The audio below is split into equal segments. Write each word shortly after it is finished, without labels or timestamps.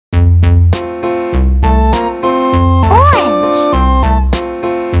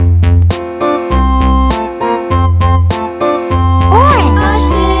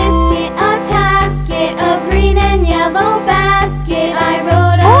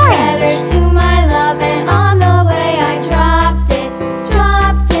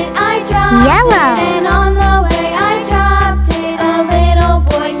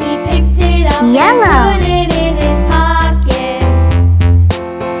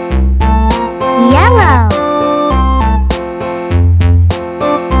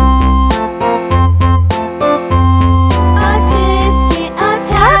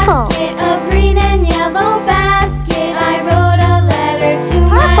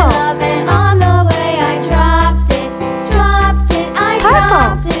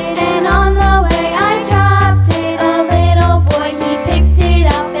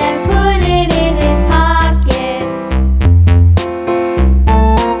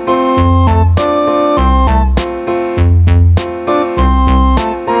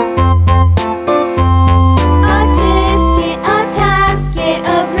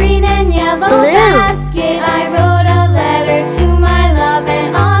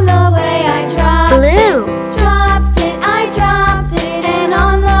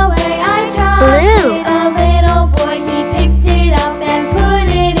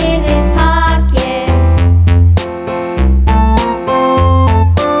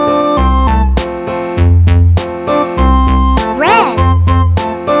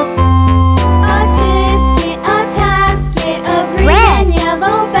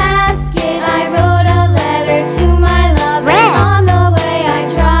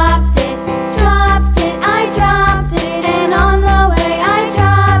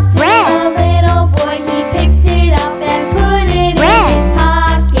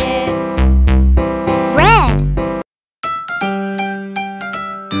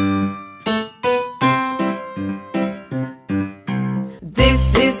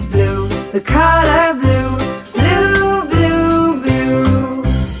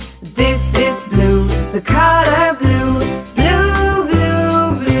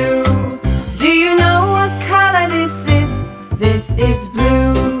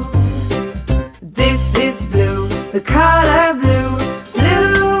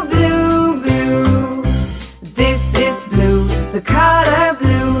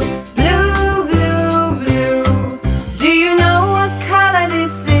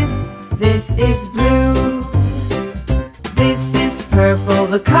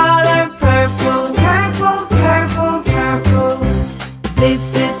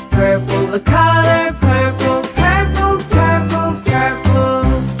is purple, the color purple, purple, purple, purple.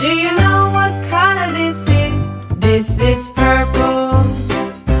 Do you know what color this is? This is purple.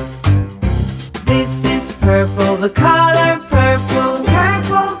 This is purple, the color purple,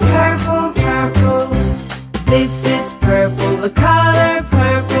 purple, purple, purple. This is purple, the color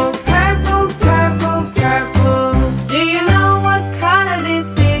purple, purple, purple, purple. Do you know what color this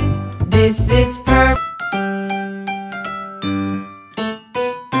is? This is purple.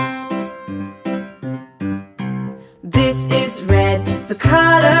 This is red, the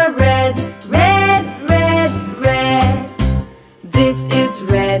color red, red, red, red. This is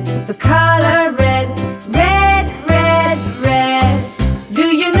red, the color red, red, red, red. Do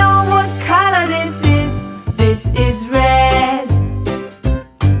you know what color this is? This is red.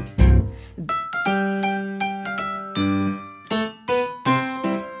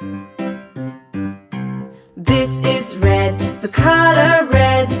 This is red, the color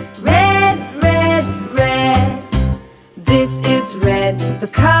red, red, red, red. This is red, the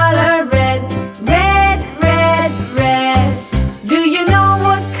color red, red, red, red. Do you know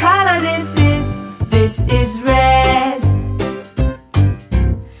what color this is? This is red.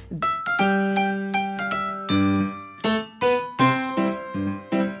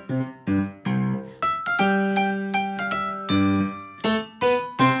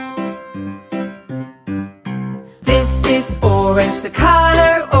 This is orange, the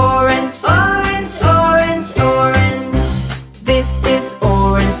color orange, orange, orange, orange. This is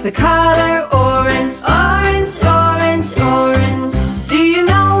orange, the color orange, orange, orange, orange. Do you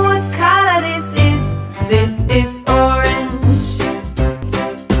know what color this is? This is orange.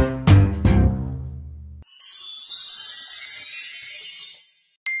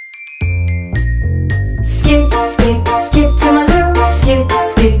 Skip, skip, skip to my loo. Skip,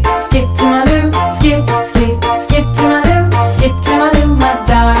 skip, skip to my loo. Skip, skip, skip to my loo. Skip to my loo, my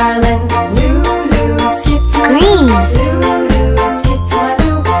darling. Loo, loo, skip to my loo. Loo, loo, skip to my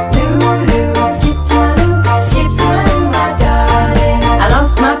loo. Loo, loo, skip to my loo. Skip to my loo, my darling. I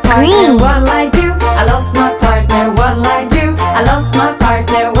lost my partner, what'll I do? I lost my partner, what'll I do? I lost my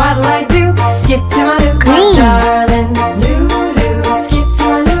partner, what'll I do? Skip to my loo, my darling. Loo, loo, skip to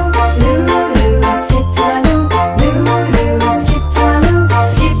my loo. Loo, loo, skip to my loo. Loo, loo, skip to my loo.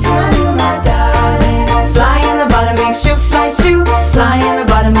 Skip to my loo, my darling. Fly in the bottom, make shoe, fly shoe. Fly in the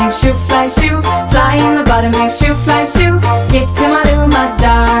bottom, make shoe, fly shoe. Fly in the bottom, make shoe, fly shoe. Skip to my loo, my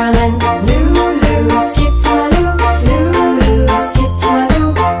darling. Loo, loo, skip to my loo. Loo, loo, skip to my loo.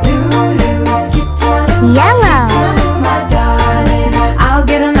 Loo, loo, skip to my loo. Yellow. Skip to my loo, my darling. I'll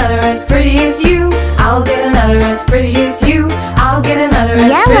get another as pretty as you. I'll get another as pretty as you. I'll get another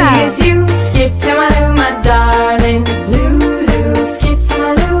as pretty as you. Skip to my loo, my darling. Loo, loo, skip to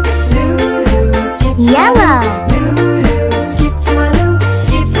my loo. Loo, loo, skip to my loo. Yellow. Loo, loo, skip to my loo.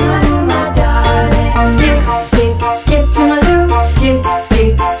 Skip to my loo, my darling. Skip, skip, skip to my loo. Skip,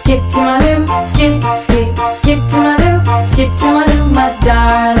 skip, skip to my loo. Skip, skip, skip to my loo. Skip to my loo, my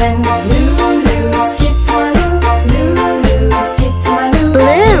darling. Loo, loo, skip to my loo. Loo, loo, skip to my loo.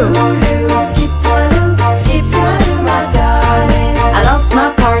 Blue. Loo, loo, skip to my loo. Skip to my loo, my darling. I lost my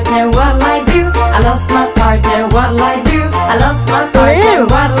partner, what'll I do? I lost my partner, what'll I do? I lost my partner,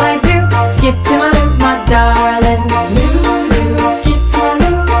 what'll I do? Skip to my loo, my darling. Loo, loo, skip to my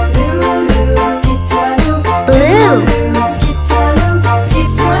loo. Loo, loo, skip to my loo. Blue. Loo, skip to my loo. Skip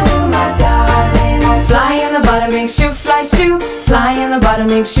to my loo, my darling. Fly in the bottom, make shoe, fly shoe. Fly in the bottom,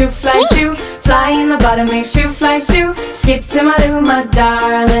 make shoe, fly shoe. Fly in the bottom, make shoe, fly shoe. Skip to my loo, my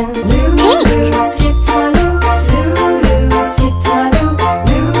darling. Loo, loo, skip to my loo. Loo, loo, skip to my loo.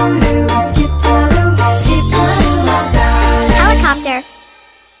 Loo, loo, skip to my loo. Skip to my loo, my darling. Helicopter.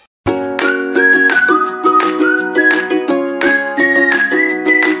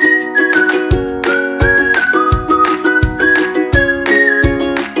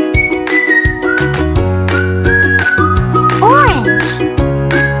 Orange.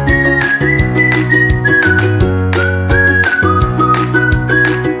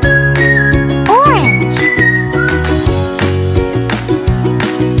 Orange.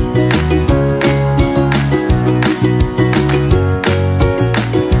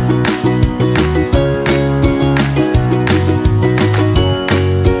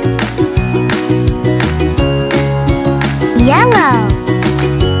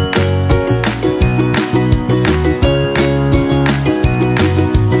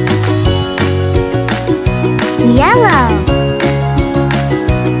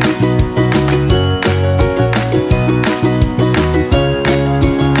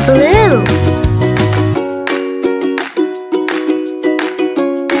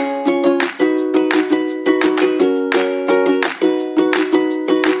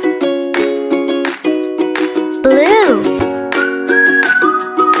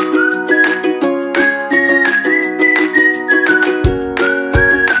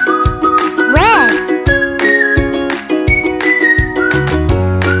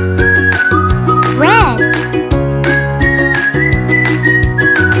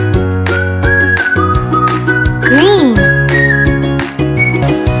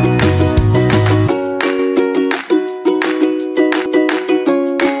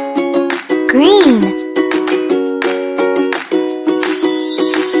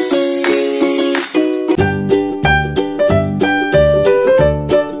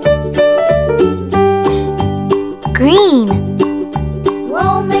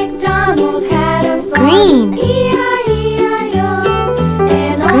 Green. E-I-E-I-O.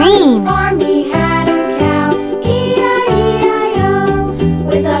 And on Green. his farm he had a cow. E-I-E-I-O.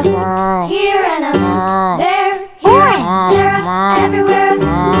 With a here and a there, here and there, everywhere.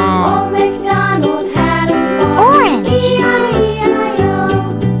 Old MacDonald had a farm. Orange. E-I-E-I-O.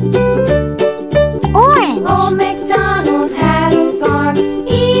 Orange. Old MacDonald had a farm.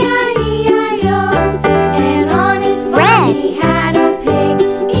 E-I-E-I-O. And on his farm Red. he had a pig.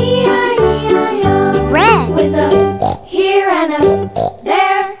 E-I-E-I-O. Red. With a here and a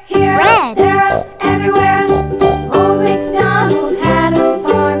there, here, Red. there, everywhere. Old MacDonald had a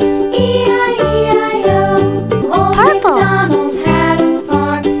farm. E-I-E-I-O. Old Purple. MacDonald had a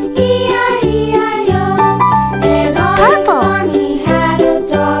farm. E-I-E-I-O. And on his Purple. farm he had a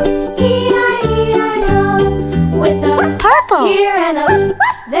dog. E-I-E-I-O. With a Purple. here and a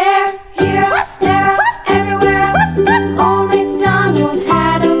there, here, there, everywhere. Old MacDonald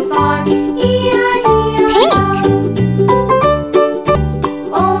had a farm. E-I-E-I-O.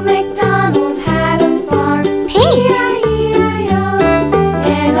 Old MacDonald had a farm. Pink. E-I-E-I-O.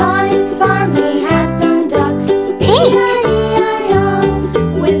 And on his farm he had some ducks. Pink.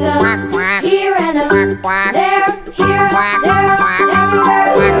 E-I-E-I-O. With a here and a there, here, there,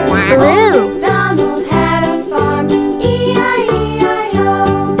 everywhere. Blue. Old MacDonald had a farm. E-I-E-I-O.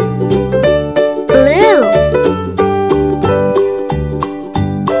 Blue.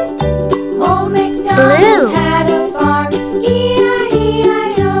 Old MacDonald Blue. had a farm.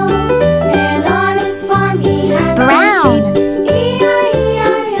 E-I-E-I-O. And on his farm he had some Brown. sheep.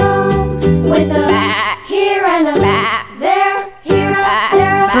 E-I-E-I-O. With a here and a there, here,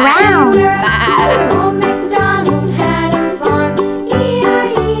 there, Brown. everywhere. Old MacDonald had a farm.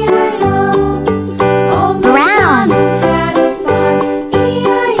 E-I-E-I-O. Old Brown. MacDonald had a farm.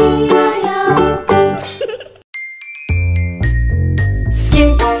 E-I-E-I-O.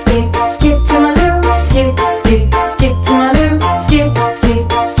 Skip, skip, skip to my loo. Skip, skip, skip to my loo. Skip,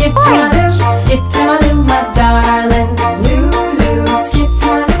 skip, skip to my loo. Skip to my loo, my darling. Loo, loo, skip to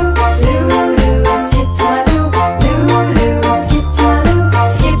my loo. Loo, loo, skip to my loo. Loo, loo, skip to my loo.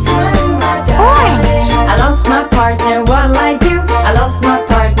 Skip to my loo, my darling. I lost my partner, what'll I do? I lost my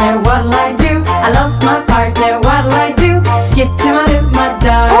partner, what'll I do? I lost my partner, what'll I do? Skip to my loo, my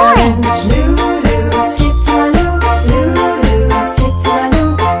darling. Orange. Loo, loo, skip to my loo. Loo, loo, skip to my loo.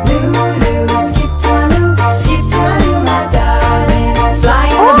 Loo, loo, skip to my loo. Skip to my loo, my darling. Fly in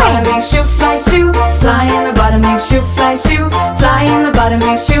the bottom, make shoe fly shoe. Fly in the bottom, make shoe fly shoe. Fly in the bottom,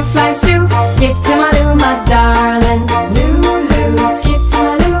 make shoe fly shoe. Skip to my loo, my darling. Loo, loo, skip to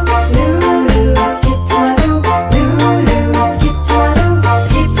my loo. Loo, loo, skip to my loo. Loo, loo, skip to my loo.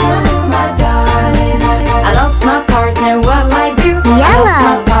 Skip to my loo, my darling. I lost my partner, what'll I do? I lost my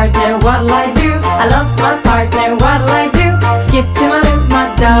Yellow. partner, what'll I do? I lost my partner, what'll I do? Skip to my loo, my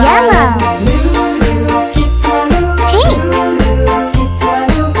darling. Yellow. Loo, loo, skip to my loo. Pink. Loo, loo, skip to my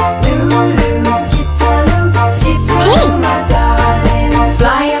loo. Loo, loo, skip to my loo. Skip to my loo, Pink. my darling.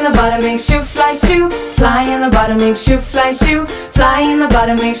 Fly in the bottom, make shoe fly shoe. Fly in the bottom, make shoe fly shoe. Fly in the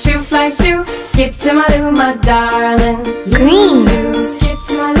bottom, make shoe fly shoe. Skip to my loo, my darling. Green. Loo, loo, skip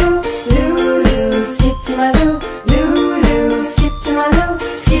to my loo. Loo, loo, skip to my loo. Loo, loo, skip to my loo.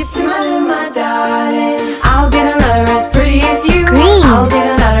 Skip to my loo, my darling. I'll get another as pretty as you. Green. I'll get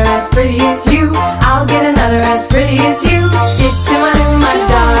another as pretty as you. I'll get another as pretty as you. Skip to my loo, my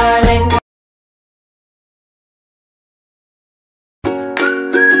darling.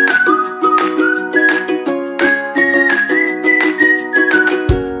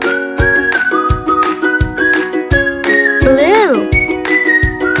 Blue.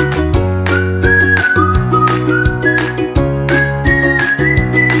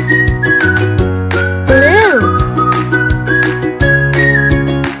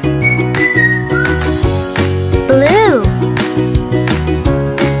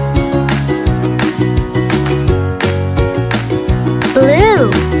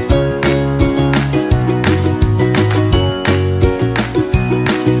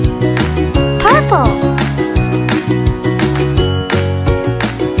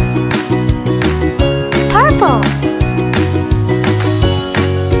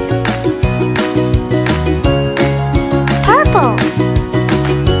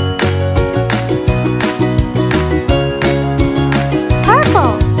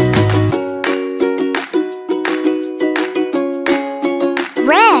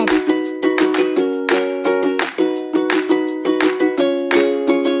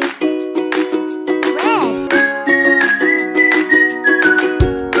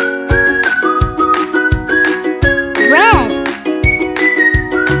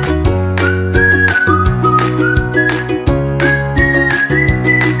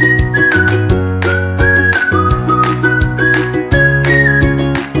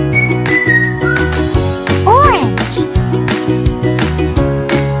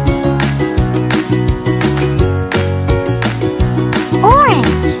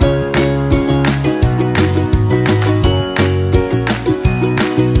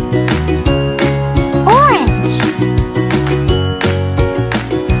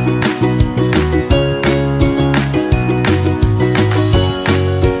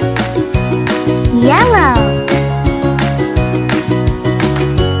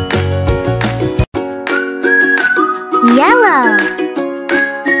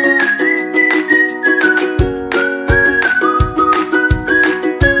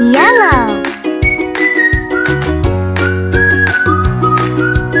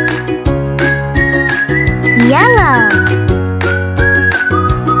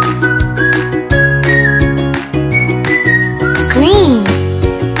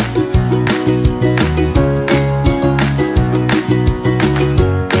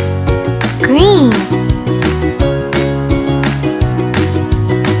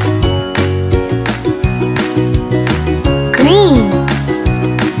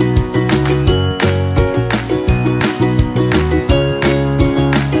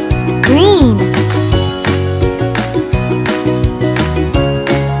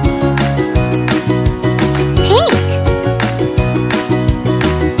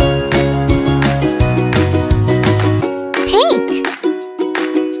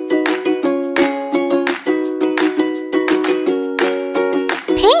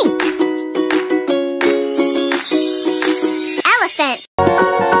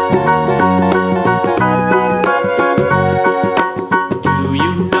 Do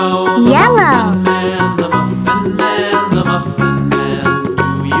you know the Yellow. Muffin Man, the Muffin Man, the Muffin Man? Do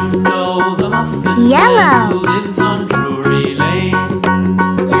you know the Muffin Yellow. Man who lives on Drury Lane?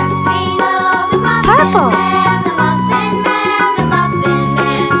 Yes, we know the Muffin Purple. Man, the Muffin Man, the Muffin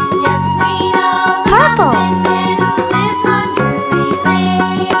Man. Yes, we know the Purple. Muffin Man who lives on Drury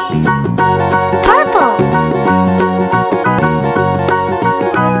Lane. Purple.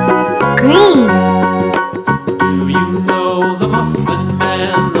 Green. Do you know the Muffin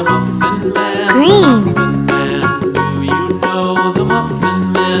Man, the Muffin Man, Green. the Muffin Man? Do you know the Muffin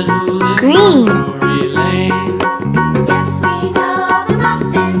Man who lives Green. on Drury Lane? Yes, we know the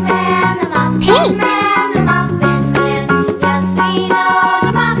Muffin Man, the Muffin Pink. Man, the Muffin Man. Yes, we know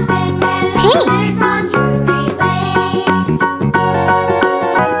the Muffin Man who Pink. lives on Drury Lane.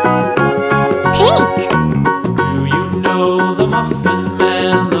 Pink. Do you know the Muffin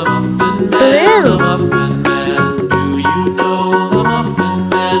Man, the Muffin Man, Blue. the Muffin Man? Do you know the Muffin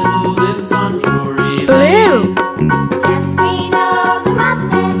Man who lives on Drury Lane? Blue. Yes, we know the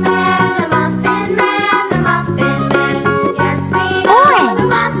Muffin Man, the Muffin Man, the Muffin Man. Yes, we know the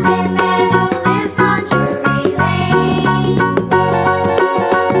Orange. Muffin Man who lives on Drury Lane.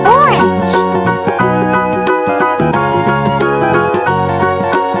 Orange.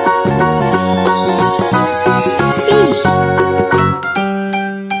 Fish.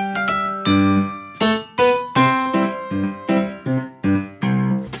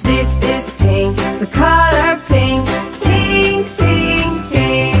 This is pink, the color pink, pink, pink,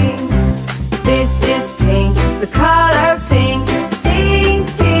 pink. This is pink, the color pink, pink,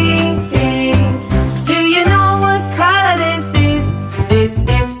 pink, pink. Do you know what color this is? This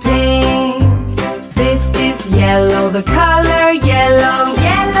is pink. This is yellow, the color yellow,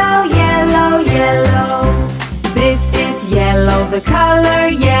 yellow, yellow, yellow. This is yellow, the color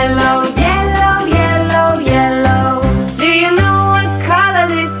yellow, yellow, yellow, yellow. Do you know what color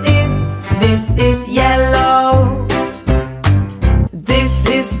this is? This is yellow. This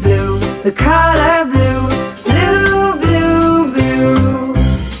is blue, the color blue, blue, blue, blue.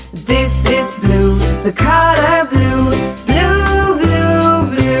 This is blue, the color blue, blue, blue,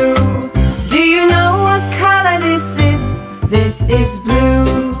 blue. Do you know what color this is? This is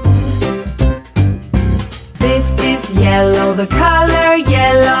blue. This is yellow, the color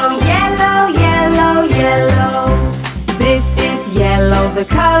yellow, yellow, yellow, yellow. This is yellow, the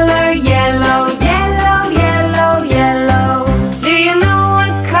color yellow, yellow, yellow, yellow. Do you know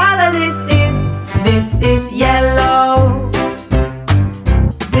what color this is? This is yellow.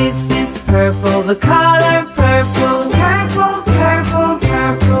 This is purple, the color purple, purple, purple,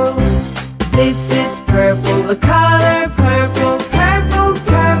 purple. This is purple, the color purple, purple,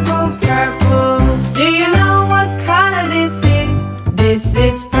 purple, purple. Do you know what color this is? This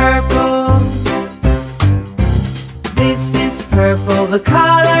is purple. This is purple, the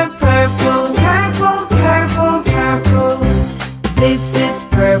color purple, purple, purple, purple. This is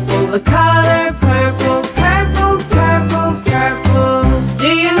purple, the color purple, purple, purple, purple. Do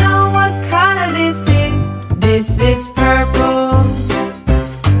you know what color this is? This is purple.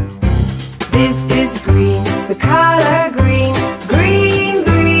 This is green, the color green, green,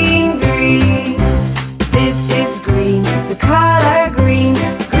 green, green. This is green, the color green,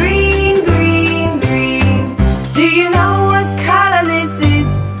 green, green, green. Do you know what color this is?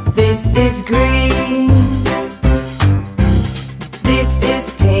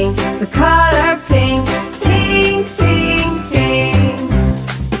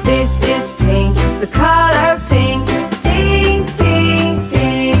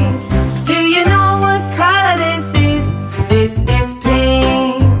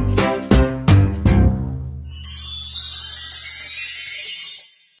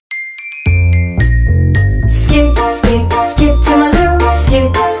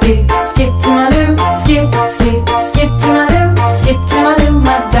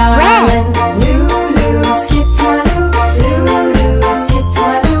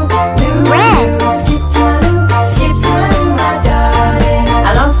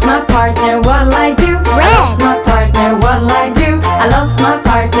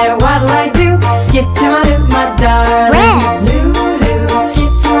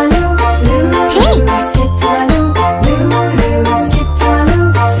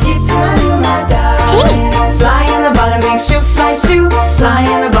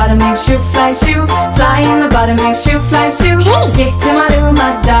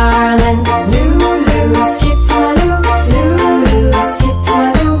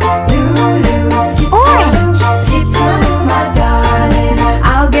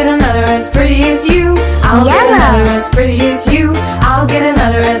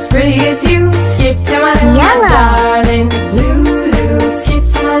 as pretty as you. Skip to my loo, my Yellow. darling. Lulu, skip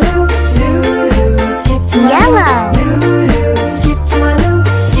to my loo. Lulu, skip to my Yellow. loo. Lulu, skip to my loo.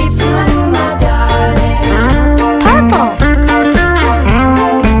 Skip to my loo, my darling. Purple.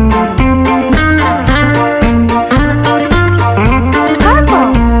 Purple.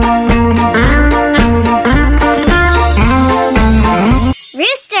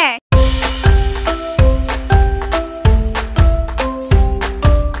 Rooster.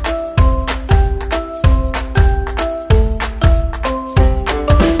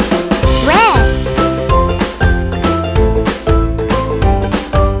 Red.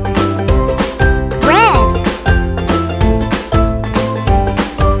 Red.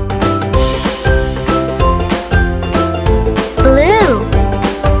 Blue.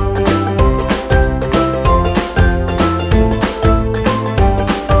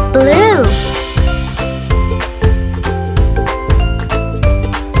 Blue.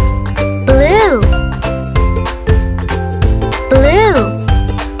 Blue. Blue.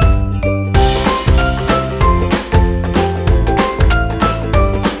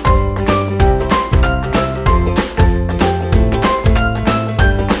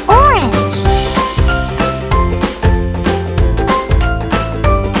 Orange.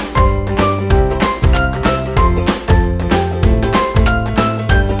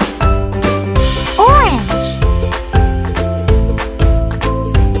 Orange. Orange.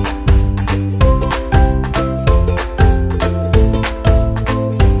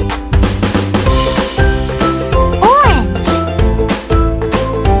 Orange.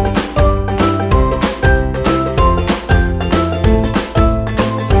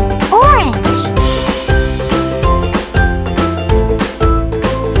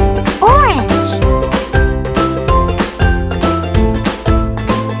 Orange.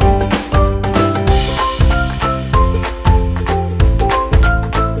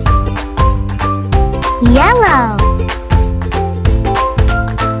 Yellow.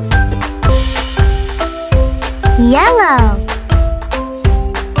 Yellow.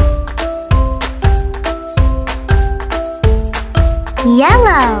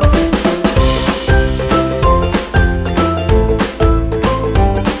 Yellow.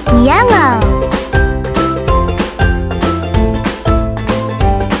 Yellow.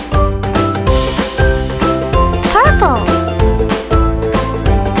 Purple.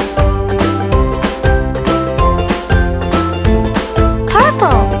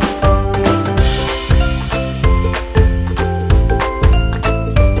 Purple.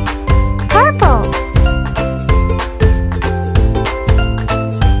 Purple.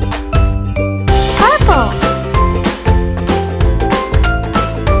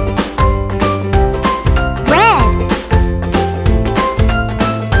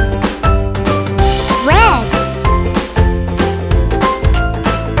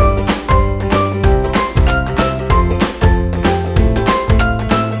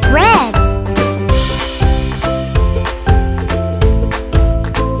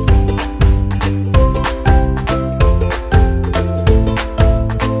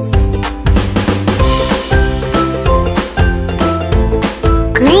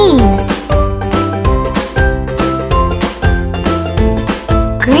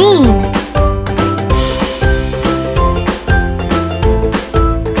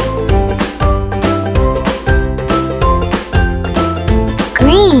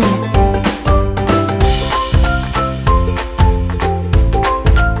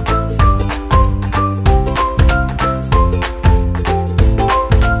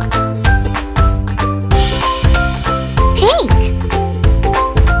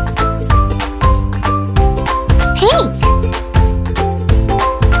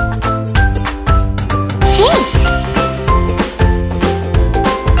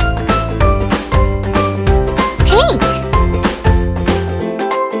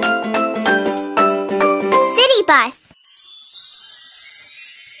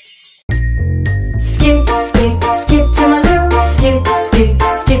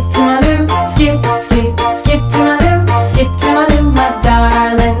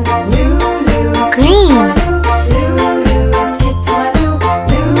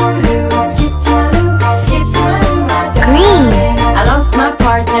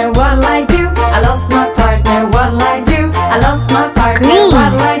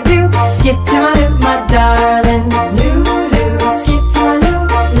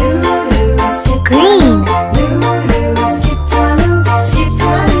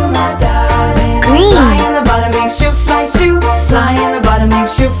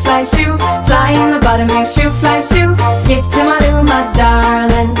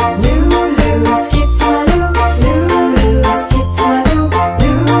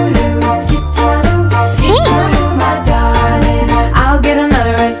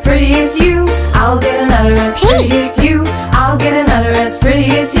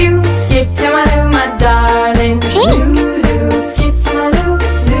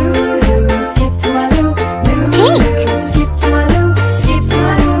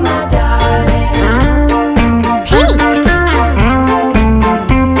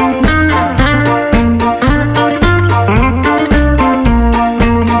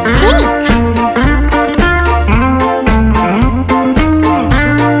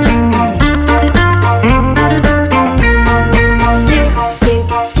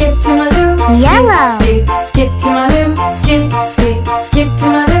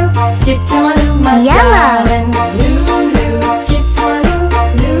 skip to my loo, my Yellow. darling. Lulu, skip to my loo,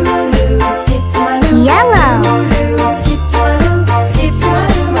 Lulu, skip to my loo. Yellow. Lulu, skip to my loo, skip to my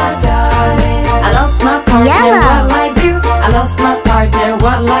loo, my darling. I lost my partner, Yellow. what'll I do? I lost my partner,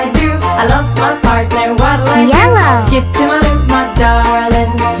 what'll I do? I lost my partner, what'll I do? Yellow. Skip to my loo, my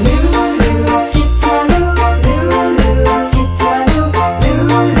darling. Lulu, skip to my loo, Lulu, skip to my loo,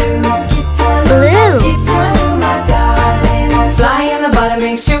 Lulu, skip to my loo. Blue. Skip to my loo, my darling. Fly in the bottom,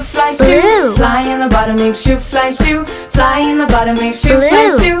 make shoe fly shoe. Blue. Fly in the bottom, make shoe fly shoe. Fly in the bottom, make shoe fly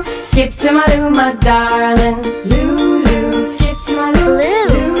Blue. shoe. Skip to my loo, my darling. Lulu, skip to my loo. Blue.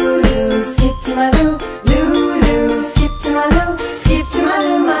 Lulu, skip to my loo. Lulu, skip to my loo. Skip to my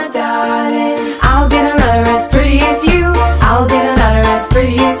loo, my darling. I'll get another as pretty as you. I'll get another as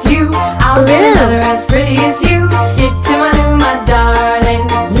pretty as you. I'll get Blue. another as pretty as you. Skip to my loo, my darling.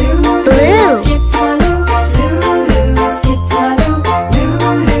 Lulu, Blue. skip to my loo. Lulu, skip to my loo.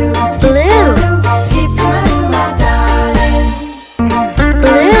 Lulu, skip to my Blue. loo. Skip to my loo, my darling.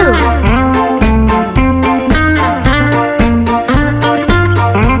 Blue.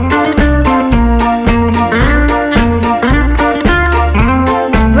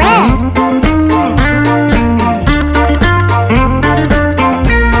 Red.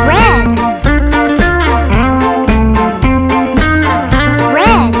 Red.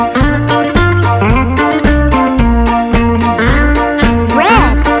 Red.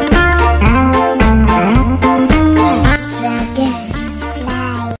 Red.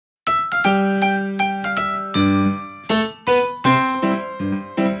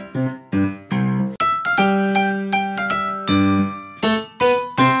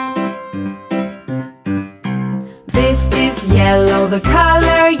 This is yellow, the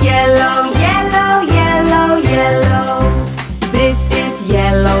color yellow, yellow, yellow, yellow. This is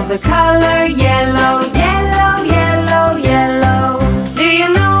yellow, the color yellow, yellow, yellow, yellow. Do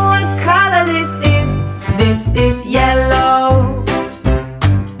you know what color this is? This is yellow.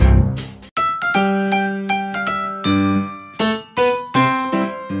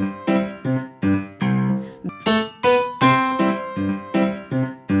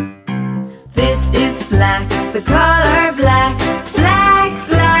 This is black, the color black, black,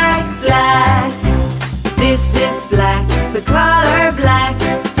 black, black. This is black, the color black,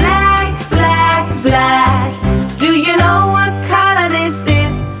 black, black, black. Do you know what color this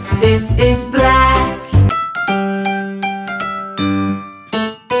is? This is black.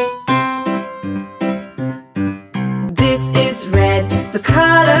 This is red, the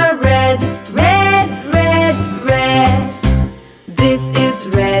color red, red, red, red. This is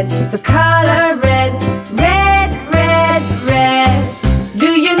red, the color red, red, red, red. Do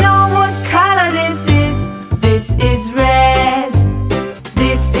you know what color this is? This is red.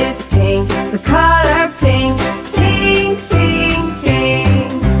 This is pink, the color pink, pink, pink,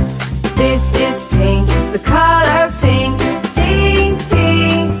 pink. This is pink, the color pink, pink,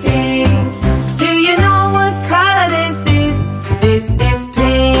 pink, pink. Do you know what color this is? This is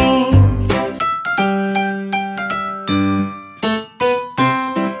pink.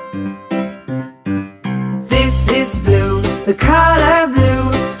 This is blue, the color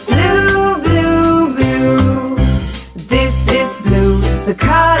blue, blue, blue, blue. This is blue, the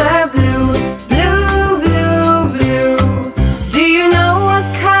color blue, blue, blue, blue. Do you know what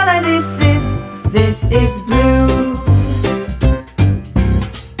color this is? This is blue.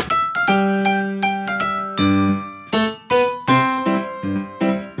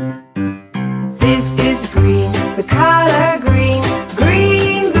 This is green, the color green,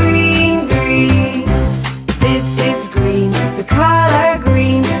 green, green, green. This is green, the color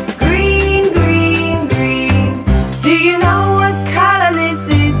green, green, green, green. Do you know what color this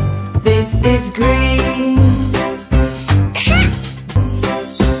is? This is green.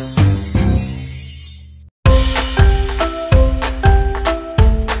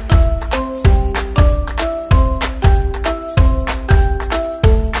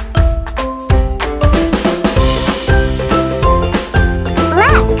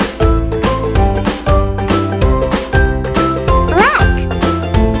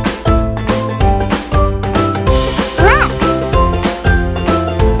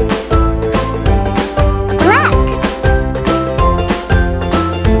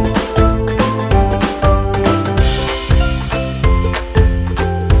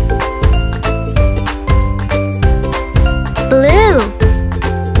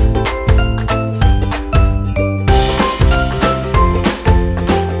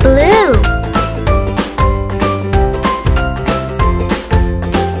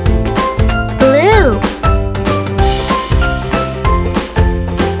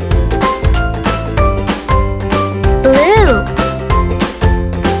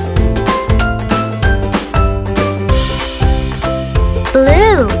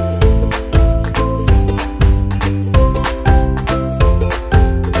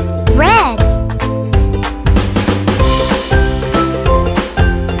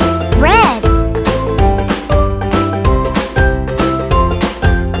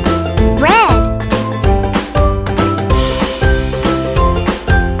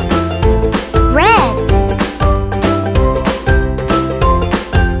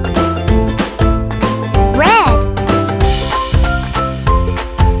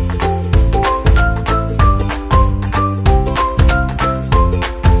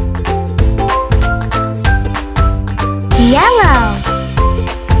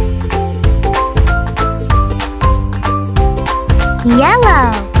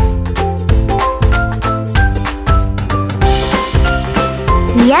 Yellow.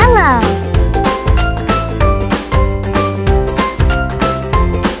 Yellow.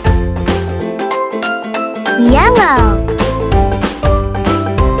 Yellow.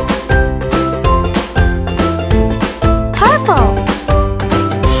 Purple.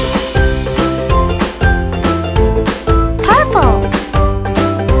 Purple.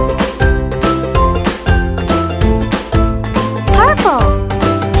 Purple.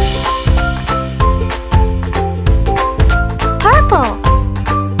 Purple.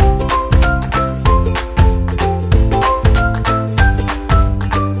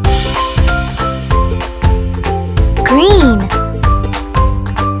 Green.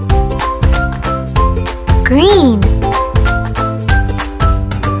 Green.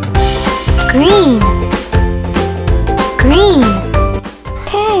 Green. Green.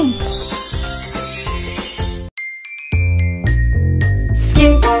 Pink.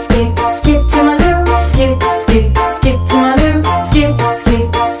 Skip, skip, skip to my loo. Skip, skip, skip to my loo. Skip, skip,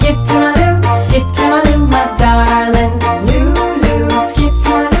 skip to my loo. Skip to my loo, my darling. Loo, loo, skip to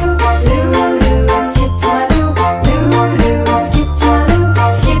my loo. Loo, loo, skip to my loo. Loo, loo, skip to my loo.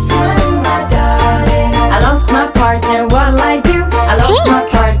 Skip to my loo, my darling. I lost my partner, what'll I do? I lost my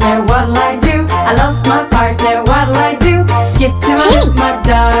partner, what'll I do? I lost my partner, what'll I do? Skip to my loo, my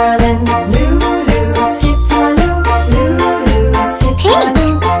darling. Loo, loo, skip to my loo. Loo, loo, skip to my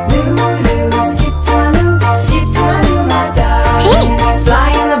loo. Loo, loo, skip to my loo. Skip to my loo, my darling. Fly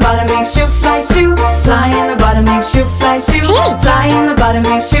in the bottom, makes you fly shoe. Fly in the bottom, makes you fly shoe. Fly in the bottom,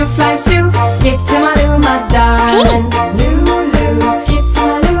 makes you fly shoe. Skip to my loo, my darling. Loo, loo, skip to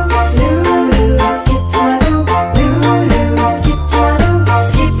my loo. Loo, loo, skip to my loo. Loo, loo, skip to my loo.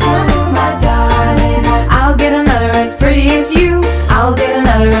 Skip to my loo, my darling. I'll get another as pretty as you. I'll get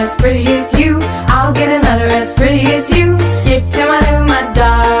another as pretty as you. I'll get another as pretty as you. Skip to my loo, my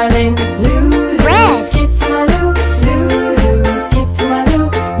darling. Loo, loo, Red. skip to my loo. Loo, loo, skip to my loo.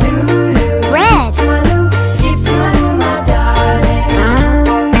 Loo, loo, Red. skip to my loo. Skip to my loo, my darling.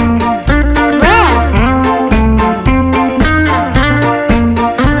 Red.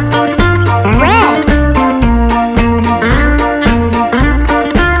 Red.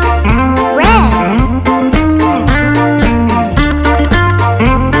 Red.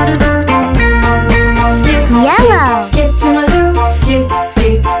 Skip, Yellow. skip to my loo. Skip,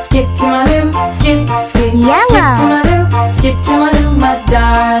 skip, skip to my loo. Skip, skip, Yellow. skip to my loo. Skip to my loo, my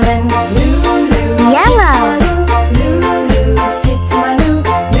darling. Loo, loo, Yellow. skip to my loo.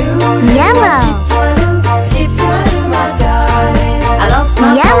 Loo, loo, Yellow. skip to my loo. Skip to my loo, my darling. I lost my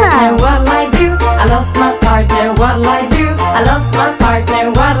Yellow. partner, what'll I do? I lost my partner, what'll I do? I lost my partner,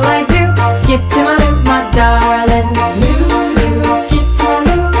 what'll I do? Skip to my loo, my darling. Loo, loo, skip to my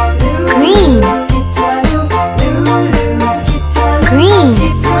loo. Loo, Green. loo, skip to my loo. Loo, loo, skip to my loo. Green.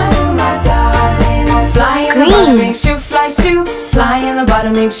 Skip to my loo, my darling. Fly in the Green. bottom, makes you fly shoe. Fly in the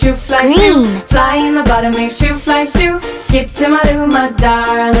bottom, makes you fly shoe. Green. Fly in the bottom, makes you fly shoe. Skip to my loo, my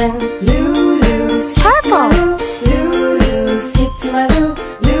darling. Loo, loo, skip to my Purple. loo. Loo, loo, skip to my loo.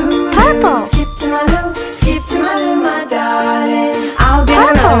 Loo, Purple. loo, skip to my loo. Skip to my loo, my darling. I'll get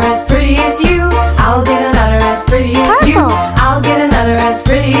Purple. another as pretty as you. I'll get another as pretty as you. Purple. I'll get another as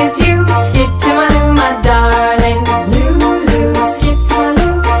pretty as you. Skip to my loo, my darling. Loo, loo, skip to my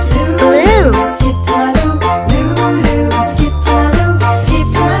loo. Loo, Blue. loo, skip to my loo. Loo, loo, skip to my loo. Skip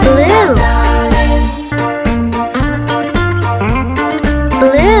to my loo, my Blue. darling.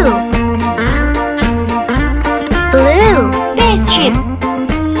 Blue. Blue. Spaceship.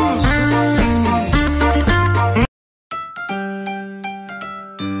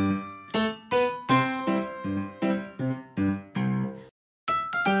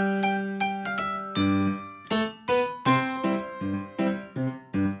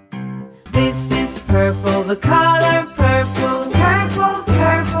 This is purple, the color purple, purple,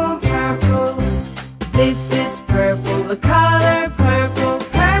 purple, purple. This is purple, the color purple,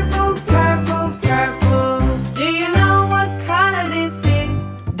 purple, purple, purple. Do you know what color this is?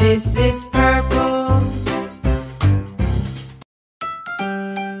 This is purple.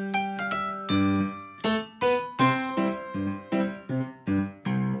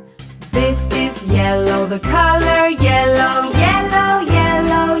 This is yellow, the color yellow, yellow,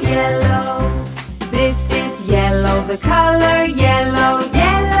 yellow, yellow. This is yellow, the color yellow,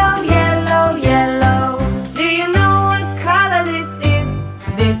 yellow, yellow, yellow. Do you know what color this is?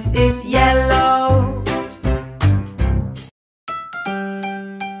 This is yellow.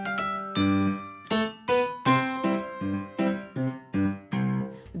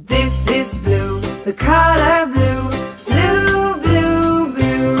 This is blue, the color blue, blue, blue,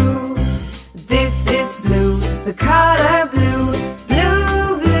 blue. This is blue, the color blue,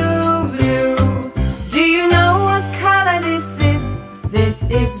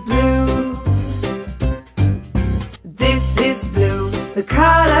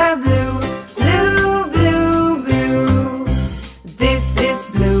 color blue, blue, blue, blue. This is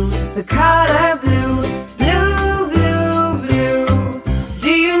blue, the color blue, blue, blue, blue. Do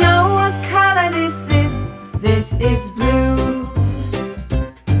you know what color this is? This is blue.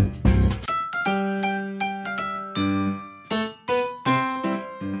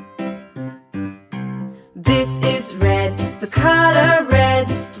 This is red, the color red,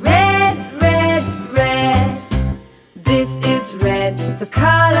 red, red, red. This is red, the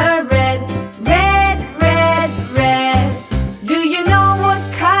color red, red, red, red. Do you know what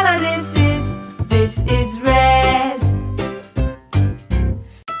color this is? This is red.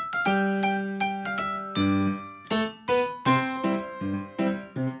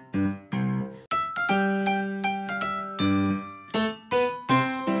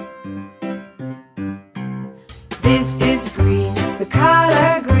 This is green, the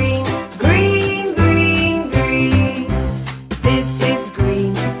color green, green, green, green. This is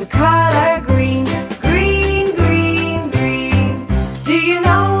green, the color green, green, green, green. Do you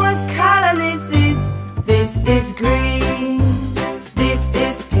know what color this is? This is green. This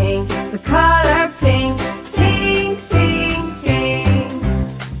is pink, the color pink, pink, pink, pink.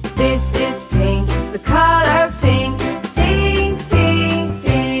 This is pink, the color pink, pink, pink,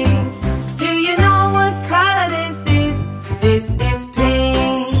 pink. Do you know what color this is? This is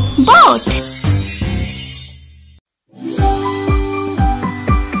pink. Boat.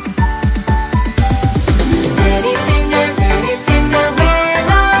 Daddy finger, where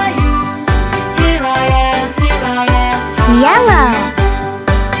are you? Here I am, how Yellow.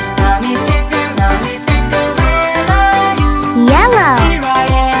 Mommy finger, where are you? Yellow. Here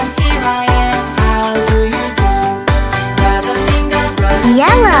I am, how do you do? Brother finger,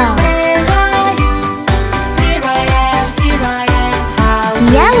 Yellow. where are you? Here I am, how do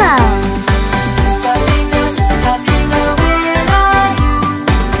you Yellow. Sister finger, where are you?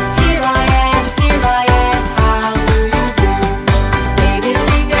 Here I am, how do you do? Baby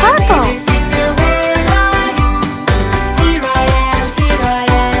Purple. finger, where are you? Here I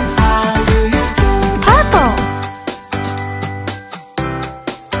am, how do you do? Purple.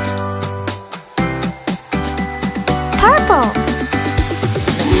 Purple.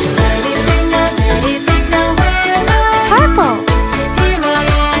 Daddy finger, where are you? Purple. Here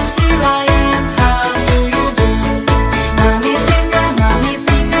I am, how do you do? Mommy finger,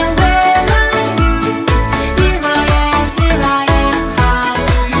 where are you? Here I am, how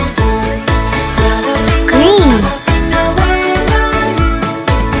do you do? Brother Green. finger, where are you?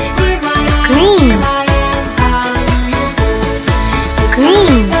 Here I am, Green. how do you do?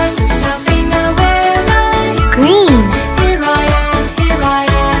 Green. Sister finger, where are you? Green. Here I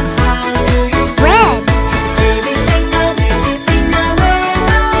am, how do you do? Red. Baby finger, where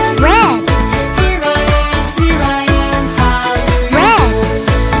are you? Red. Here I am, how do you Red.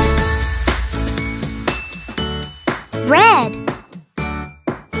 do? Red.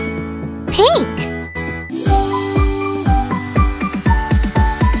 Pink.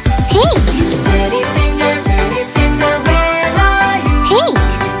 Pink. Daddy finger, where are you? Pink.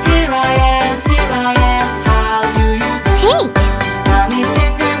 Here I am, how do you do? Pink. Mommy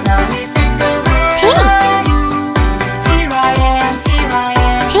finger, where Pink. are you? Here I am,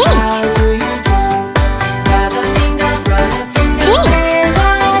 Pink. how do you do? Brother finger, Pink. where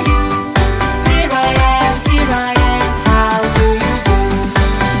are you? Here I am, how do you do?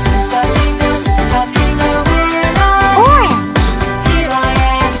 Sister finger, where are you? Orange. Here I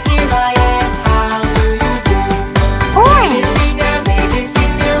am, how do you do? Orange. Baby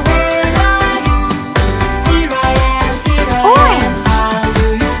finger, where are you? Here I am, Orange. how do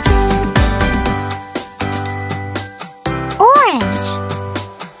you do? Orange.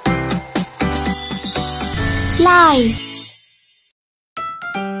 Light.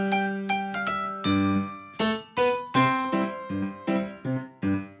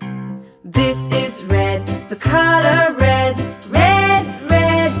 This is red, the color red, red,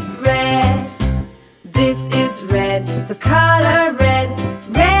 red, red. This is red, the color red,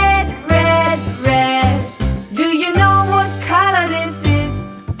 red, red, red. Do you know what color this is?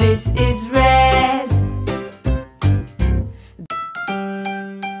 This is red.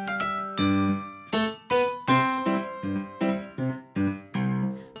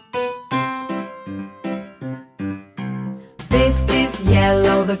 This is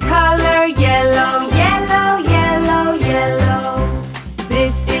yellow, the color yellow, yellow, yellow, yellow.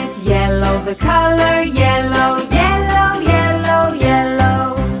 This is yellow, the color yellow, yellow, yellow,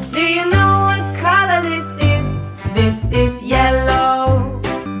 yellow. Do you know what color this is? This is yellow.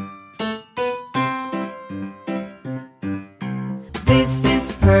 This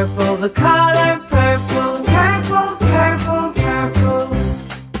is purple, the color purple, purple, purple, purple.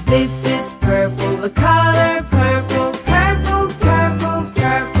 This is purple, the color purple, purple, purple,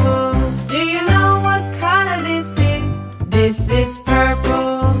 purple. Do you know what color this is? This is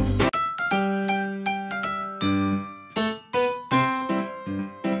purple.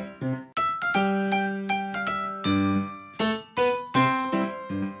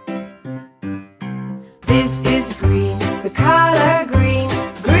 This is green, the color green,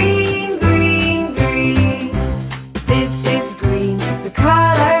 green, green, green. This is green, the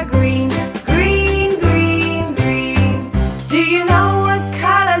color green, green, green, green. Do you know what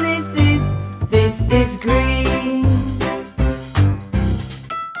color this is? This is green.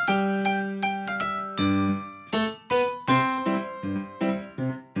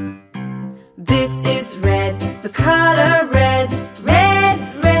 This is red, the color red, red,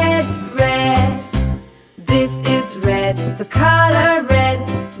 red, red. This is red, the color red,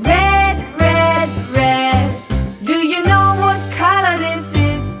 red, red, red. Do you know what color this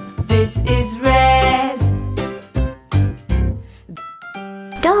is? This is red.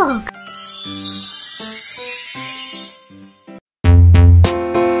 Dog.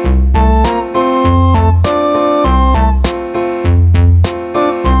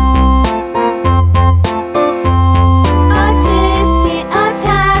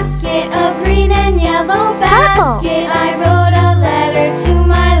 Basket. I wrote a letter to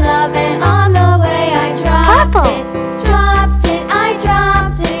my love, and on the way I dropped it. Dropped it, I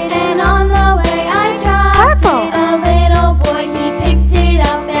dropped it, and on the way I dropped it. A little boy, he picked it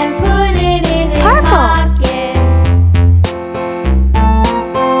up and put it in his pocket.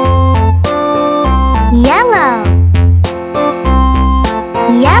 Yellow.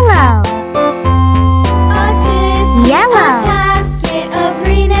 Yellow. A tisket, Yellow. a tasket, a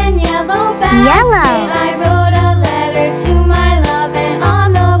green and yellow basket. Yellow.